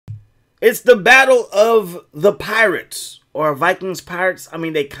It's the battle of the Pirates. Or Vikings Pirates. I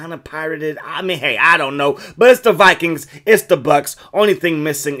mean, they kind of pirated. I mean, hey, I don't know. But it's the Vikings. It's the Bucks. Only thing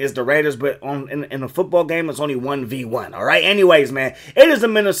missing is the Raiders. But in a football game, it's only 1v1. All right? Anyways, man, it is the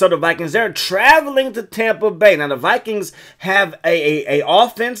Minnesota Vikings. They're traveling to Tampa Bay. Now, the Vikings have a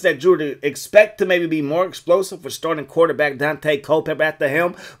offense that you would expect to maybe be more explosive with starting quarterback Dante Culpepper at the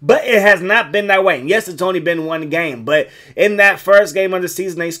helm. But it has not been that way. And yes, it's only been one game. But in that first game of the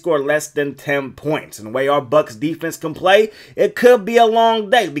season, they scored less than 10 points. And the way our Bucks defense can play, it could be a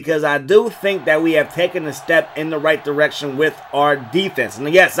long day because I do think that we have taken a step in the right direction with our defense.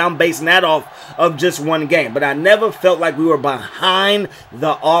 And yes, I'm basing that off of just one game, but I never felt like we were behind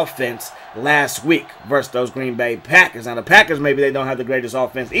the offense last week versus those Green Bay Packers. Now, the Packers, maybe they don't have the greatest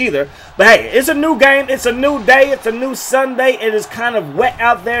offense either, but hey, it's a new game, it's a new day, it's a new Sunday. It is kind of wet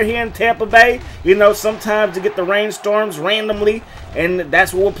out there here in Tampa Bay. You know, sometimes you get the rainstorms randomly, and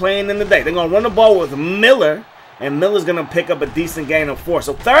that's what we're playing in the day. They're going to run the ball with Miller, and Miller's going to pick up a decent gain of 4.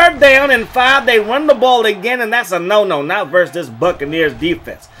 So 3rd down and 5, they run the ball again, and that's a no-no, not versus this Buccaneers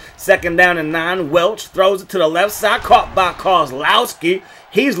defense. 2nd down and 9, Welch throws it to the left side, caught by Kozlowski.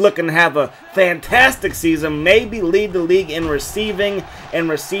 He's looking to have a fantastic season, maybe lead the league in receiving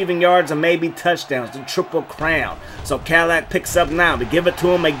yards and maybe touchdowns, the triple crown. So Cadillac picks up 9. We give it to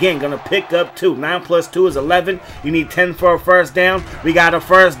him again, going to pick up 2. 9 plus 2 is 11. You need 10 for a first down. We got a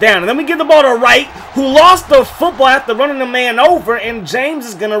first down. And then we give the ball to Wright, who lost the football after running the man over, and James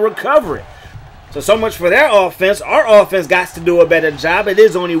is going to recover it. So much for their offense. Our offense got to do a better job. It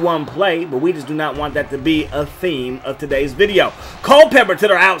is only one play, but we just do not want that to be a theme of today's video. Culpepper to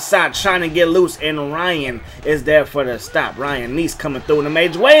the outside trying to get loose, and Ryan is there for the stop. Ryan Neese coming through in a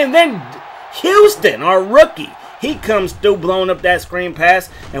major way, and then Houston, our rookie, he comes through blowing up that screen pass,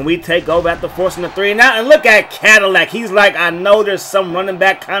 and we take over after forcing the 3 and out. And look at Cadillac. He's like, I know there's some running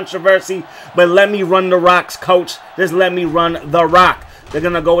back controversy, but let me run the rocks, coach. Just let me run the rock. They're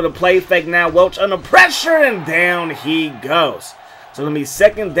going to go with a play fake now. Welch under pressure, and down he goes. So it'll be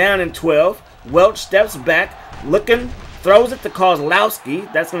 2nd down and 12. Welch steps back, looking, throws it to Kozlowski.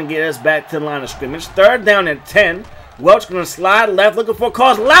 That's going to get us back to the line of scrimmage. 3rd down and 10. Welch going to slide left, looking for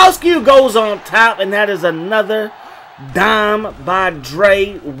Kozlowski, who goes on top, and that is another dime by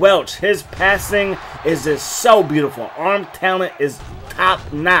Dre Welch. His passing is just so beautiful. Arm talent is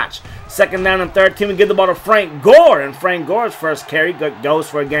top notch. 2nd down and 13, we give the ball to Frank Gore, and Frank Gore's first carry goes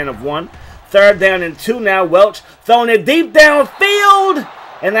for a gain of 1. 3rd down and 2 now. Welch throwing it deep downfield,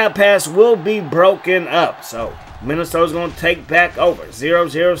 and that pass will be broken up. So Minnesota's going to take back over.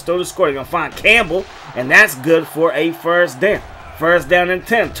 0-0 still to score. They're going to find Campbell, and that's good for a first down. 1st down and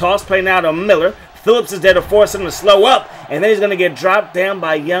 10. Toss play now to Miller. Phillips is there to force him to slow up, and then he's going to get dropped down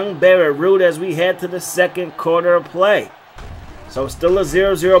by young Barrett Root as we head to the 2nd quarter of play. So still a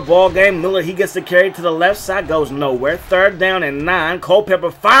 0-0 ball game. Miller, he gets the carry to the left side, goes nowhere. 3rd down and 9. Culpepper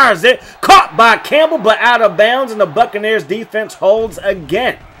fires it, caught by Campbell, but out of bounds, and the Buccaneers defense holds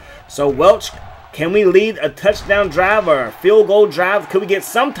again. So Welch, can we lead a touchdown drive or a field goal drive? Could we get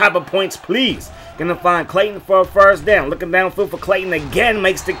some type of points, please? Gonna find Clayton for a first down. Looking downfield for Clayton again,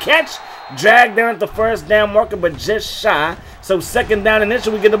 makes the catch. Dragged down at the 1st down marker, but just shy. So 2nd down and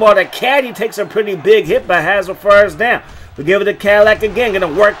initial, we get the ball to Caddy. He takes a pretty big hit, but has a first down. We give it to Cadillac again, going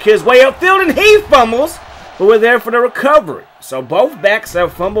to work his way upfield, and he fumbles, but we're there for the recovery. So both backs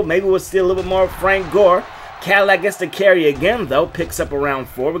have fumbled. Maybe we'll see a little bit more of Frank Gore. Cadillac gets the carry again, though, picks up around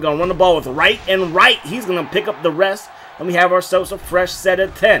 4. We're going to run the ball with Wright, and Wright, he's going to pick up the rest, and we have ourselves a fresh set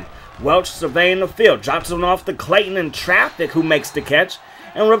of 10. Welch surveying the field, drops it off to Clayton in traffic, who makes the catch,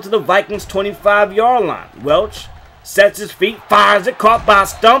 and we're up to the Vikings' 25-yard line. Welch sets his feet, fires it, caught by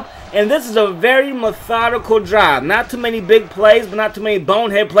Stump. And this is a very methodical drive. Not too many big plays, but not too many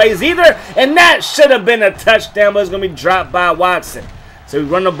bonehead plays either. And that should have been a touchdown, but it's going to be dropped by Watson. So we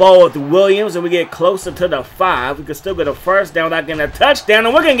run the ball with Williams, and we get closer to the 5. We can still get a first down without getting a touchdown.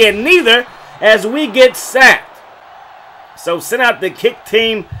 And we're going to get neither as we get sacked. So send out the kick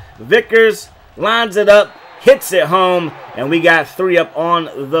team. Vickers lines it up, hits it home, and we got 3 up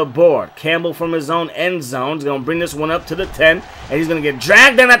on the board. Campbell from his own end zone is going to bring this one up to the 10, and he's going to get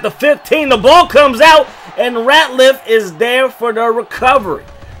dragged down at the 15. The ball comes out, and Ratliff is there for the recovery.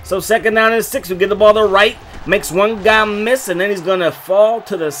 So 2nd down and 6, we get the ball to Wright, makes one guy miss, and then he's going to fall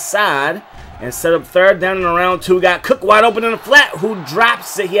to the side and set up 3rd down and around 2. Got Cook wide open in the flat, who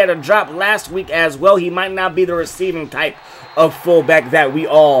drops it. He had a drop last week as well. He might not be the receiving type of fullback that we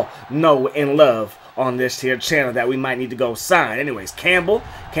all know and love on this here channel that we might need to go sign. Anyways, Campbell,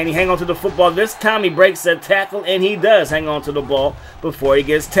 can he hang on to the football this time? He breaks a tackle, and he does hang on to the ball before he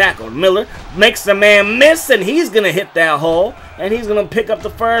gets tackled. Miller makes the man miss, and he's going to hit that hole, and he's going to pick up the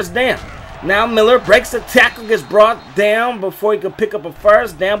first down. Now Miller breaks the tackle, gets brought down before he could pick up a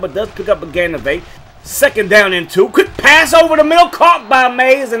first down, but does pick up a gain of 8. Second down and 2. Quick pass over the middle, caught by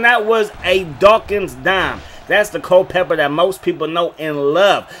Mays, and that was a Dawkins dime. That's the Culpepper that most people know and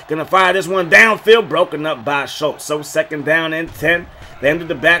love. Gonna fire this one downfield, broken up by Schultz. So second down and 10. They empty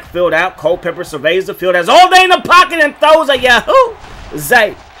the backfield out. Culpepper surveys the field, has all day in the pocket, and throws a Yahoo!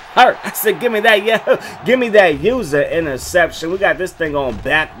 Zay hurt. I said, give me that Yahoo! Give me that user interception. We got this thing on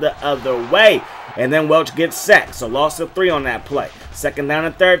back the other way. And then Welch gets sacked. So loss of 3 on that play. Second down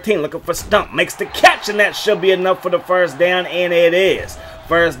and 13. Looking for Stump. Makes the catch, and that should be enough for the first down, and it is.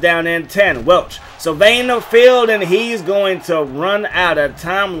 First down and 10. Welch surveying the field, and he's going to run out of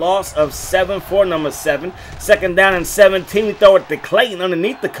time. Loss of 7 for number 7. Second down and 17. We throw it to Clayton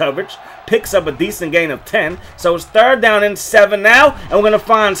underneath the coverage. Picks up a decent gain of 10. So it's third down and 7 now. And we're going to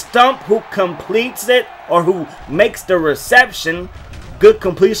find Stump, who completes it, or who makes the reception. Good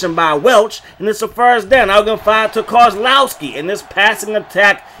completion by Welch, and it's a first down. Now we're going to fire to Kozlowski, and this passing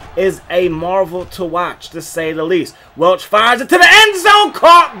attack is a marvel to watch, to say the least. Welch fires it to the end zone,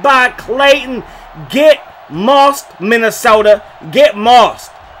 caught by Clayton. Get mossed, Minnesota. Get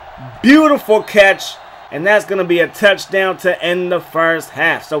mossed. Beautiful catch, and that's going to be a touchdown to end the first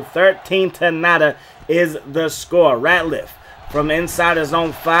half. So 13-0 is the score. Ratliff from inside his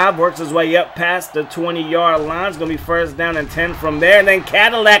own 5, works his way up past the 20-yard line. It's going to be first down and 10 from there. And then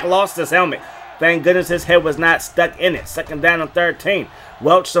Cadillac lost his helmet. Thank goodness his head was not stuck in it. Second down and 13.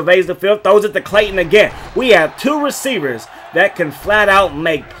 Welch surveys the field, throws it to Clayton again. We have 2 receivers that can flat out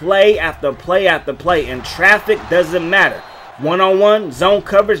make play after play after play. And traffic doesn't matter. One-on-one, zone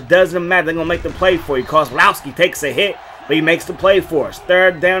coverage doesn't matter. They're going to make the play for you. Kozlowski takes a hit, but he makes the play for us.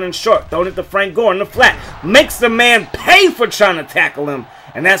 Third down and short. Throwing it to Frank Gore in the flat. Makes the man pay for trying to tackle him.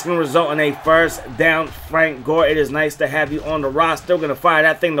 And that's going to result in a first down. Frank Gore, it is nice to have you on the roster. We're going to fire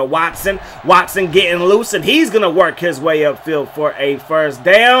that thing to Watson. Watson getting loose, and he's going to work his way upfield for a first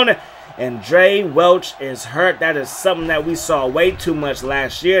down. And Dre Welch is hurt. That is something that we saw way too much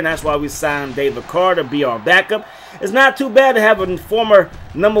last year, and that's why we signed David Carr to be our backup. It's not too bad to have a former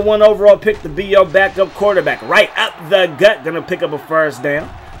 #1 overall pick to be your backup quarterback. Right up the gut, going to pick up a first down.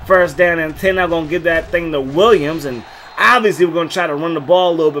 First down and 10. I'm going to give that thing to Williams, and obviously we're going to try to run the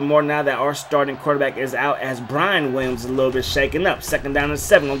ball a little bit more now that our starting quarterback is out, as Brian Williams is a little bit shaken up. Second down and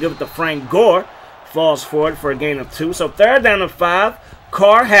 7. Going to give it to Frank Gore. Falls forward for a gain of 2. So third down and 5.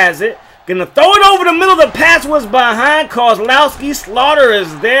 Carr has it. Gonna throw it over the middle. The pass was behind Kozlowski. Slaughter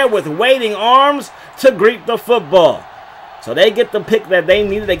is there with waiting arms to greet the football. So they get the pick that they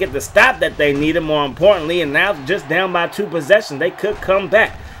needed. They get the stop that they needed, more importantly. And now just down by 2 possessions. They could come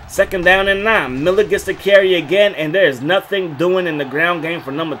back. Second down and 9. Miller gets the carry again, and there is nothing doing in the ground game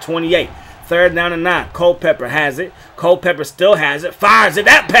for number 28. Third down and 9. Culpepper has it. Culpepper still has it. Fires it.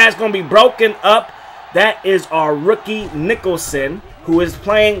 That pass going to be broken up. That is our rookie Nicholson, who is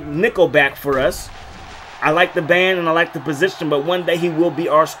playing nickelback for us. I like the band and I like the position, but one day he will be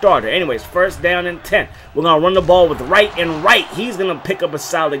our starter. Anyways, first down and 10. We're going to run the ball with right and right. He's going to pick up a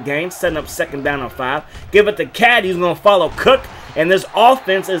solid gain, setting up second down and 5. Give it to Cat. He's going to follow Cook. And this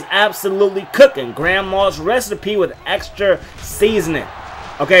offense is absolutely cooking. Grandma's recipe with extra seasoning.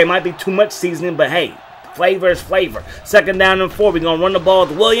 Okay, it might be too much seasoning, but hey, flavor is flavor. Second down and 4. We're going to run the ball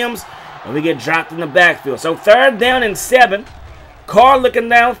with Williams, and we get dropped in the backfield. So third down and 7. Carr looking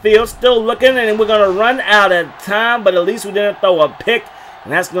downfield, still looking, and we're going to run out of time, but at least we didn't throw a pick,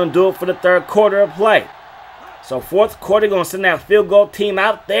 and that's going to do it for the third quarter of play. So fourth quarter, going to send that field goal team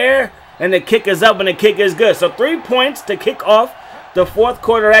out there, and the kick is up, and the kick is good. So 3 points to kick off the fourth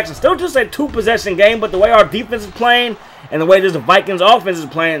quarter action. Still just a 2-possession game, but the way our defense is playing and the way this Vikings offense is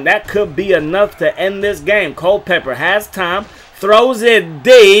playing, that could be enough to end this game. Culpepper has time, throws it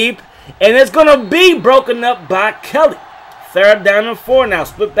deep, and it's going to be broken up by Kelly. Third down and 4 now.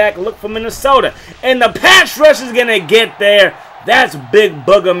 Split back look for Minnesota. And the pass rush is going to get there. That's Big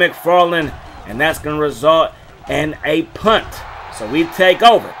Booger McFarland. And that's going to result in a punt. So we take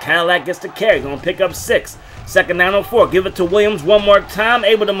over. Cadillac gets the carry. Going to pick up 6. Second down and 4. Give it to Williams one more time.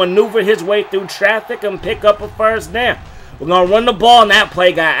 Able to maneuver his way through traffic and pick up a first down. We're going to run the ball. And that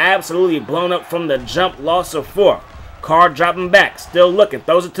play got absolutely blown up from the jump. Loss of 4. Carr dropping back. Still looking.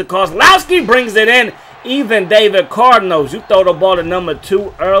 Throws it to Kozlowski. Brings it in. Even David Carr knows you throw the ball to number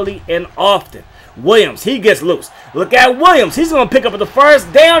 2 early and often. Williams, he gets loose. Look at Williams. He's going to pick up the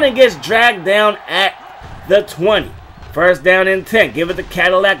first down and gets dragged down at the 20. First down and 10. Give it to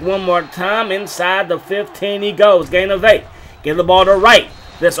Cadillac one more time. Inside the 15 he goes. Gain of 8. Give the ball to Wright.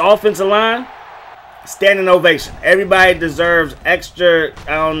 This offensive line, standing ovation. Everybody deserves extra,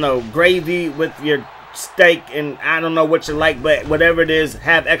 I don't know, gravy with your steak, and I don't know what you like, but whatever it is,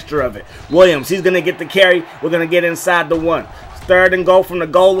 have extra of it. Williams, he's going to get the carry. We're going to get inside the 1. Third and goal from the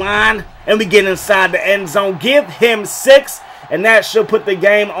goal line, and we get inside the end zone. Give him 6, and that should put the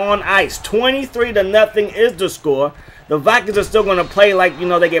game on ice. 23-0 is the score. The Vikings are still going to play like, you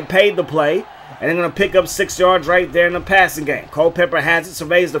know, they get paid to play, and they're going to pick up 6 yards right there in the passing game. Culpepper has it,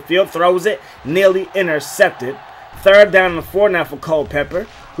 surveys the field, throws it, nearly intercepted. Third down and 4 now for Culpepper,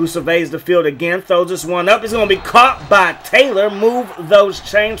 who surveys the field again, throws this one up. It's going to be caught by Taylor. Move those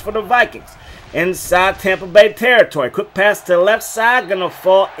chains for the Vikings. Inside Tampa Bay territory. Quick pass to the left side, going to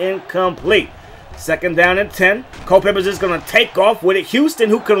fall incomplete. Second down and 10. Culpepper's just going to take off with it. Houston,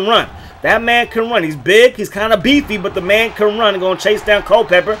 who can run. That man can run. He's big. He's kind of beefy, but the man can run. Going to chase down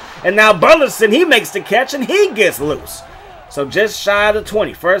Culpepper. And now Burleson, he makes the catch, and he gets loose. So just shy of the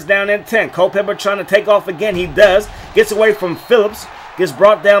 20. First down and 10. Culpepper trying to take off again. He does. Gets away from Phillips. Gets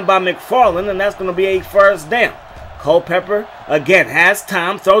brought down by McFarland, and that's going to be a first down. Culpepper, again, has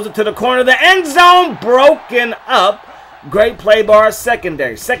time. Throws it to the corner of the end zone. Broken up. Great play by our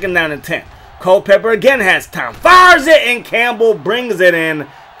secondary. Second down and 10. Culpepper again has time. Fires it, and Campbell brings it in.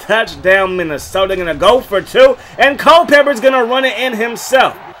 Touchdown, Minnesota. Going to go for 2, and Culpepper's going to run it in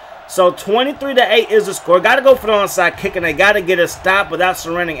himself. So 23-8 is the score. Got to go for the onside kick, and they got to get a stop without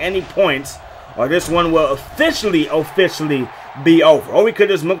surrendering any points, or this one will officially be over. Or we could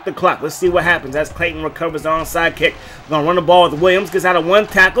just milk the clock. Let's see what happens as Clayton recovers the onside kick. We're going to run the ball with Williams. Gets out of 1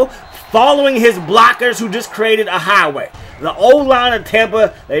 tackle, following his blockers who just created a highway. The O-line of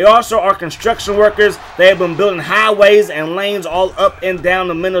Tampa, they also are construction workers. They have been building highways and lanes all up and down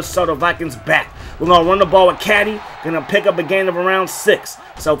the Minnesota Vikings back. We're going to run the ball with Caddy. Going to pick up a gain of around 6.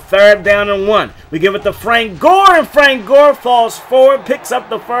 So third down and 1. We give it to Frank Gore, and Frank Gore falls forward, picks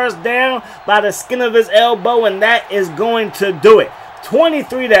up the first down by the skin of his elbow, and that is going to do it.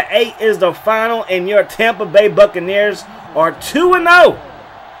 23-8 is the final, and your Tampa Bay Buccaneers are 2-0.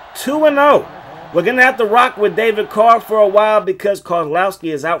 2-0. We're going to have to rock with David Carr for a while because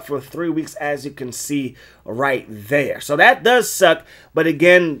Kozlowski is out for 3 weeks, as you can see right there. So that does suck. But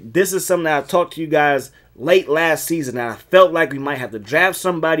again, this is something that I talked to you guys late last season. And I felt like we might have to draft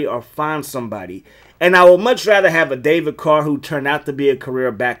somebody or find somebody. And I would much rather have a David Carr who turned out to be a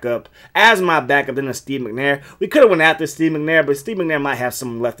career backup as my backup than a Steve McNair. We could have went after Steve McNair, but Steve McNair might have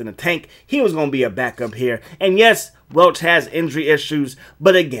something left in the tank. He was going to be a backup here. And yes, Welch has injury issues.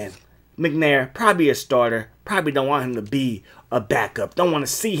 But again, McNair, probably a starter. Probably don't want him to be a backup. Don't want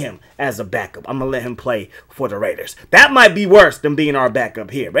to see him as a backup. I'm going to let him play for the Raiders. That might be worse than being our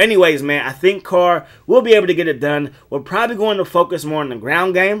backup here. But anyways, man, I think Carr will be able to get it done. We're probably going to focus more on the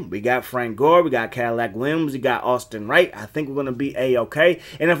ground game. We got Frank Gore. We got Cadillac Williams. We got Austin Wright. I think we're going to be A-okay.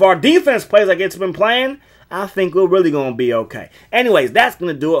 And if our defense plays like it's been playing, I think we're really going to be okay. Anyways, that's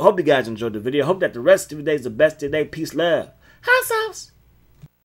going to do it. Hope you guys enjoyed the video. Hope that the rest of your day is the best today. Peace, love. Hot sauce.